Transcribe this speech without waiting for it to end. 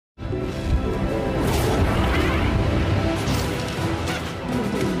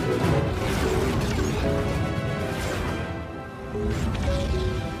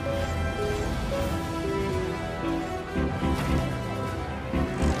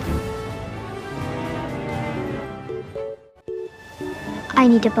I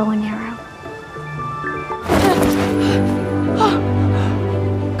need a bow and arrow.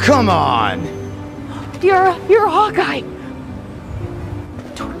 Come on! You're a Hawkeye.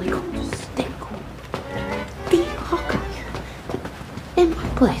 Totally cool. Just stay cool. Be Hawkeye. In my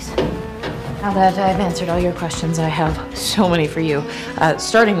place. Now that I've answered all your questions, I have so many for you.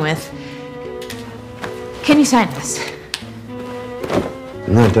 Starting with, can you sign this?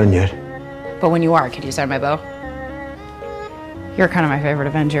 I'm not done yet. But when you are, can you sign my bow? You're kind of my favorite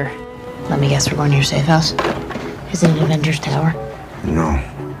Avenger. Let me guess, we're going to your safe house? Is it an Avengers tower? No.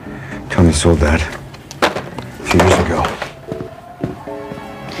 Tony sold that a few years ago.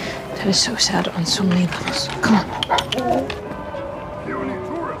 That is so sad on so many levels. Come on.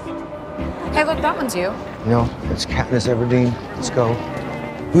 Hey, look, that one's you. No, it's Katniss Everdeen. Let's go.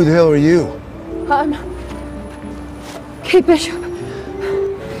 Who the hell are you? Kate Bishop.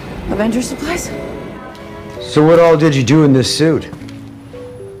 Avenger supplies? So what all did you do in this suit?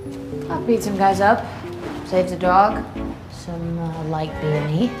 I beat some guys up, saved a dog, some light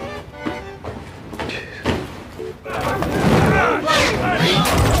B&E.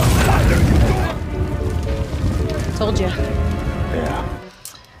 Told you. Yeah.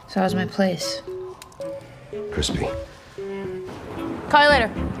 So how's my place? Crispy. Call you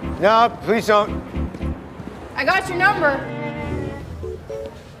later. No, please don't. I got your number.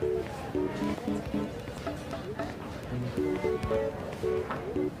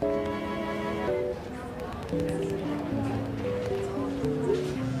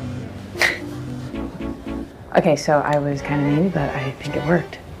 Okay, so I was kind of mean, but I think it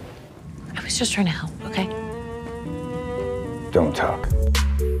worked. I was just trying to help, okay? Don't talk.